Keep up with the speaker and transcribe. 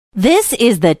This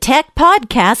is the Tech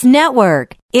Podcast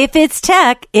Network. If it's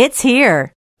tech, it's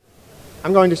here.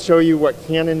 I'm going to show you what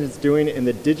Canon is doing in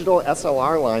the digital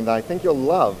SLR line that I think you'll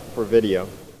love for video.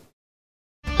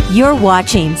 You're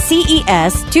watching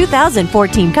CES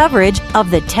 2014 coverage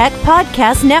of the Tech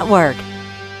Podcast Network.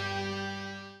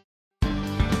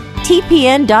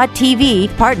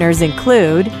 TPN.TV partners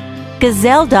include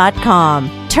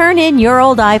Gazelle.com. Turn in your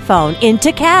old iPhone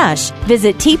into cash.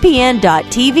 Visit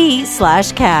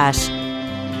tpn.tv/cash.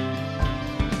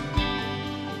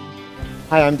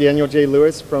 Hi, I'm Daniel J.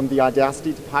 Lewis from the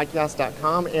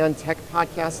AudacityToPodcast.com and Tech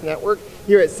Podcast Network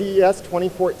here at CES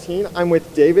 2014. I'm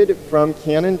with David from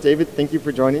Canon. David, thank you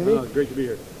for joining me. Great to be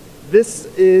here. This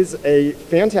is a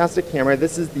fantastic camera.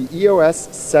 This is the EOS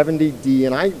 70D,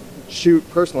 and I shoot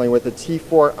personally with the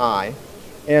T4i.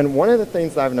 And one of the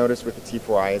things that I've noticed with the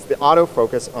T4i is the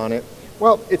autofocus on it.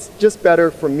 Well, it's just better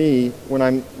for me when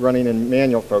I'm running in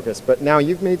manual focus, but now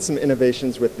you've made some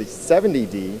innovations with the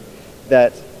 70D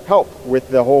that help with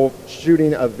the whole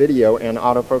shooting of video and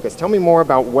autofocus. Tell me more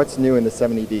about what's new in the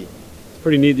 70D. It's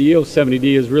pretty neat. The EOS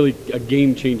 70D is really a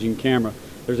game-changing camera.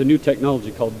 There's a new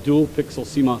technology called dual pixel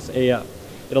CMOS AF.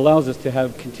 It allows us to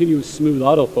have continuous smooth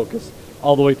autofocus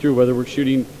all the way through, whether we're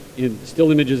shooting in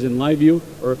still images in live view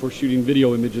or if we're shooting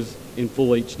video images in full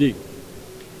HD.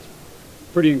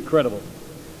 Pretty incredible.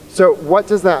 So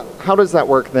how does that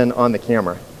work then on the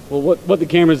camera? Well, what the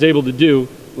camera is able to do,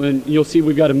 when you'll see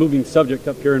we've got a moving subject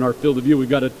up here in our field of view, we've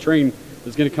got a train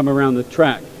that's going to come around the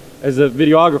track. As a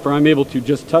videographer, I'm able to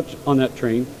just touch on that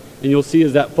train, and you'll see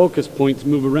as that focus points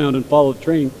move around and follow the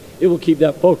train, it will keep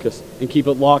that focus and keep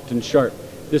it locked and sharp.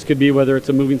 This could be whether it's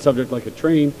a moving subject like a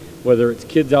train, whether it's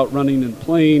kids out running and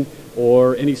playing,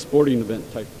 or any sporting event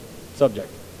type subject.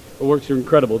 It works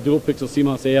incredible. Dual pixel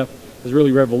CMOS AF has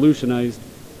really revolutionized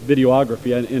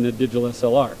videography in a digital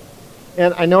SLR.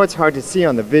 And I know it's hard to see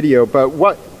on the video, but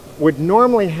what would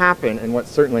normally happen, and what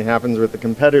certainly happens with the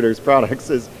competitors'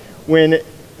 products, is when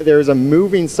there's a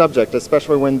moving subject,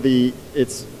 especially when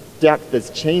its depth is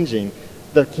changing,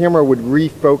 the camera would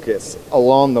refocus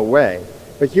along the way.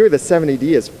 But here the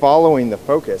 70D is following the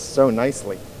focus so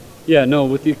nicely. Yeah, no,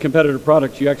 with the competitor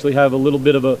products, you actually have a little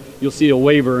bit of you'll see a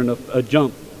waver and a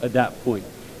jump at that point.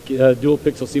 Dual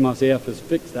pixel CMOS AF has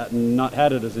fixed that and not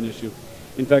had it as an issue.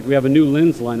 In fact, we have a new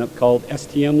lens lineup called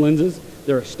STM lenses.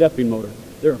 They're a stepping motor.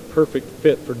 They're a perfect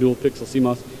fit for dual pixel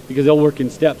CMOS because they'll work in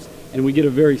steps, and we get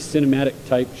a very cinematic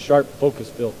type, sharp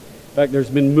focus fill. In fact, there's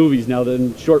been movies now,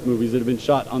 short movies that have been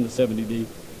shot on the 70D,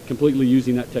 completely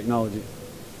using that technology.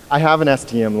 I have an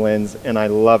STM lens and I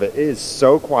love it. It is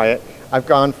so quiet. I've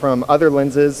gone from other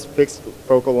lenses, fixed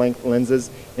focal length lenses,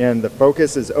 and the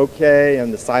focus is okay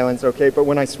and the silence okay, but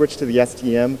when I switch to the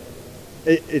STM,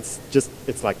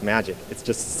 it's like magic. It's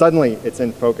just suddenly it's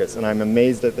in focus, and I'm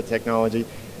amazed at the technology.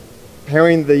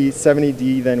 Pairing the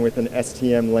 70D then with an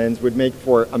STM lens would make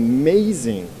for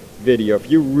amazing video. If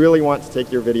you really want to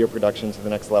take your video production to the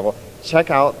next level, check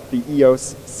out the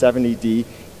EOS 70D.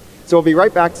 So we'll be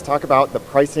right back to talk about the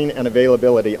pricing and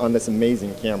availability on this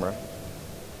amazing camera.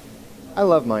 I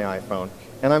love my iPhone,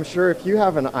 and I'm sure if you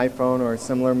have an iPhone or a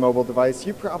similar mobile device,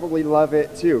 you probably love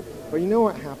it too. But you know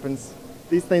what happens?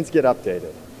 These things get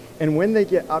updated. And when they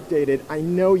get updated, I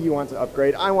know you want to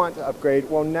upgrade. I want to upgrade.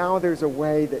 Well, now there's a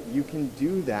way that you can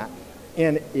do that,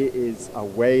 and it is a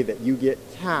way that you get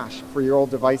cash for your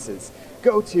old devices.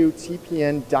 Go to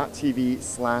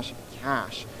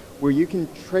tpn.tv/cash, where you can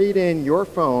trade in your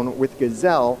phone with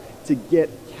Gazelle to get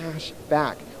cash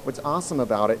back. What's awesome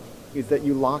about it is that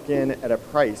you lock in at a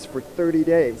price for 30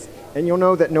 days, and you'll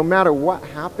know that no matter what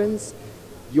happens,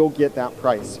 you'll get that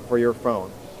price for your phone.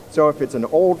 So if it's an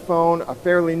old phone, a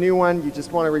fairly new one you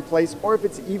just want to replace, or if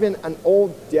it's even an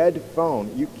old dead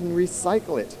phone, you can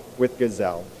recycle it with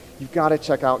Gazelle. You've got to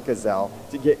check out Gazelle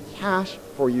to get cash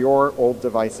for your old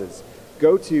devices.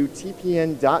 Go to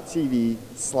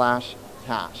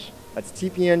tpn.tv/cash. That's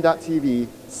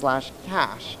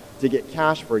tpn.tv/cash to get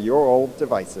cash for your old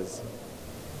devices.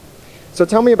 So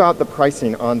tell me about the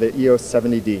pricing on the EOS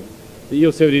 70D. The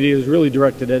EOS 70D is really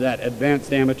directed at that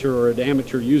advanced amateur or an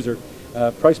amateur user.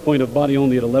 Price point of body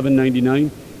only at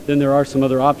 $11.99. Then there are some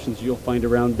other options you'll find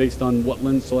around based on what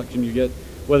lens selection you get,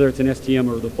 whether it's an STM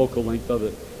or the focal length of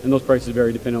it. And those prices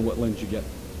vary depending on what lens you get.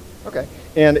 Okay.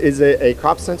 And is it a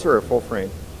crop sensor or full frame?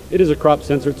 It is a crop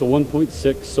sensor. It's a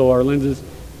 1.6, so our lenses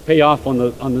pay off on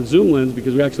the zoom lens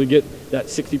because we actually get that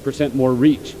 60% more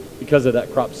reach because of that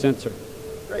crop sensor.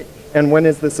 Great. And when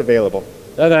is this available?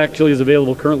 That actually is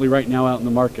available currently right now out in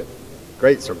the market.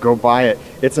 great, so go buy it.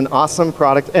 It's an awesome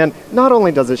product, and not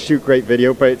only does it shoot great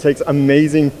video, but it takes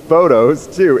amazing photos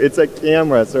too. It's a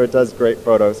camera, so it does great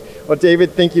photos. Well,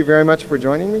 David, thank you very much for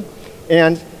joining me.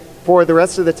 And for the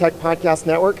rest of the Tech Podcast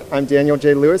Network, I'm Daniel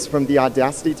J. Lewis from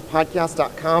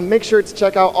theaudacitypodcast.com. Make sure to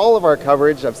check out all of our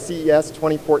coverage of CES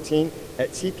 2014 at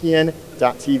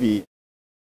tpn.tv.